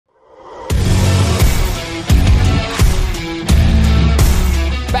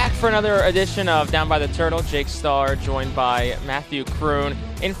another edition of Down by the Turtle. Jake Starr joined by Matthew Kroon,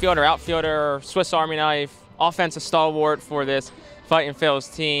 infielder, outfielder, Swiss Army knife, offensive stalwart for this Fightin Phil's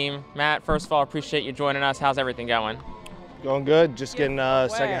team. Matt, first of all, appreciate you joining us. How's everything going? Going good. Just getting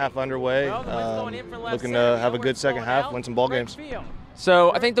second half underway. Looking to have a good second half, win some ball games.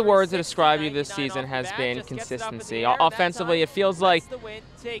 So I think the word to describe you this season has been consistency. Offensively, it feels like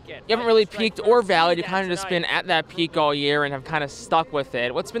you haven't really peaked or valleyed. You've kind of just been at that peak all year and have kind of stuck with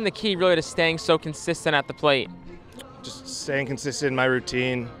it. What's been the key really to staying so consistent at the plate? Just staying consistent in my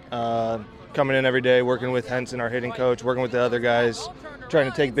routine. Coming in every day, working with Henson, our hitting coach, working with the other guys,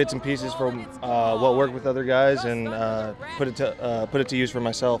 trying to take bits and pieces from what worked with other guys and put it to use for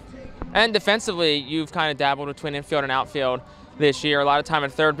myself. And defensively, you've kind of dabbled between infield and outfield this year. A lot of time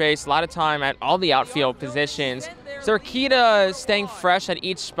at third base, a lot of time at all the outfield positions. Is there a key to staying fresh at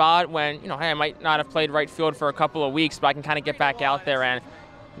each spot when, hey, I might not have played right field for a couple of weeks, but I can kind of get back out there and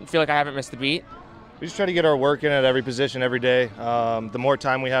feel like I haven't missed a beat? We just try to get our work in at every position every day. The more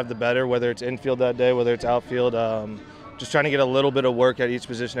time we have, the better, whether it's infield that day, whether it's outfield. Just trying to get a little bit of work at each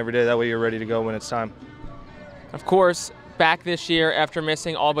position every day. That way you're ready to go when it's time. Of course, back this year after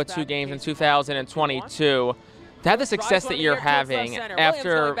missing all but 2 games in 2022, to have the success that you're having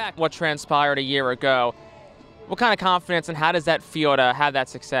after what transpired a year ago, what kind of confidence and how does that feel to have that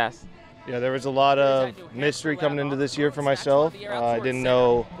success? Yeah, there was a lot of mystery coming into this year for myself. I didn't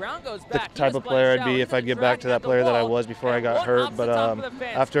know the type of player I'd be if I'd get back to that player that I was before I got hurt. But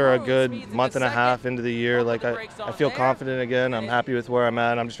after a good month and a half into the year, I feel confident again. I'm happy with where I'm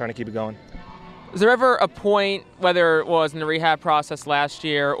at. I'm just trying to keep it going. Was there ever a point, whether it was in the rehab process last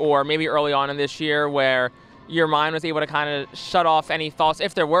year or maybe early on in this year, where your mind was able to kind of shut off any thoughts,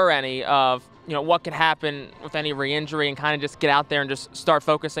 if there were any, of what could happen with any re-injury and kind of just get out there and just start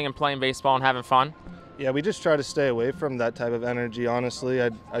focusing and playing baseball and having fun? Yeah, we just try to stay away from that type of energy, honestly.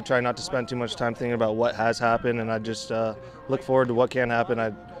 I try not to spend too much time thinking about what has happened, and I just look forward to what can happen.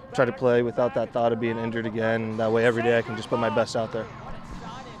 I try to play without that thought of being injured again, and that way every day I can just put my best out there.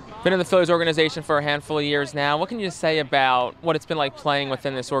 Been in the Phillies organization for a handful of years now. What can you say about what it's been like playing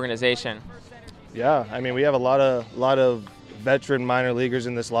within this organization? Yeah, I mean, we have a lot of veteran minor leaguers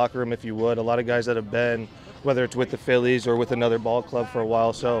in this locker room, if you would. A lot of guys that have been, whether it's with the Phillies or with another ball club for a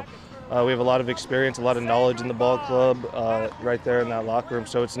while. So we have a lot of experience, a lot of knowledge in the ball club right there in that locker room.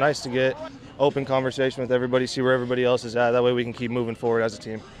 So it's nice to get open conversation with everybody, see where everybody else is at. That way we can keep moving forward as a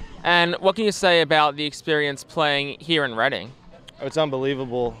team. And what can you say about the experience playing here in Reading? It's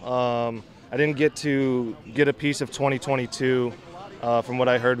unbelievable. I didn't get a piece of 2022. From what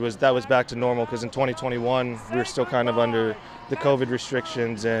I heard that was back to normal, because in 2021 we were still kind of under the COVID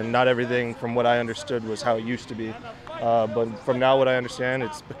restrictions and not everything from what I understood was how it used to be. But from now what I understand,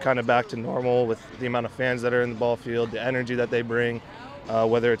 it's kind of back to normal with the amount of fans that are in the ball field, the energy that they bring.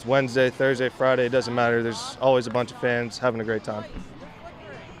 Whether it's Wednesday, Thursday, Friday, it doesn't matter. There's always a bunch of fans having a great time.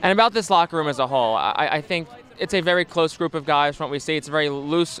 And about this locker room as a whole, I think it's a very close group of guys. From what we see, it's a very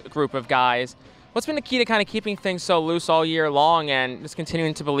loose group of guys. What's been the key to kind of keeping things so loose all year long and just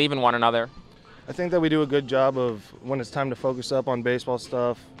continuing to believe in one another? I think that we do a good job of, when it's time to focus up on baseball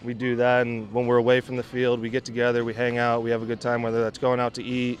stuff, we do that. And when we're away from the field, we get together, we hang out, we have a good time, whether that's going out to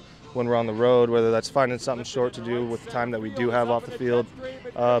eat, when we're on the road, whether that's finding something short to do with the time that we do have off the field.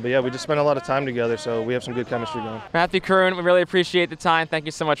 But yeah, we just spend a lot of time together, so we have some good chemistry going. Matthew Kroon, we really appreciate the time. Thank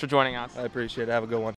you so much for joining us. I appreciate it. Have a good one.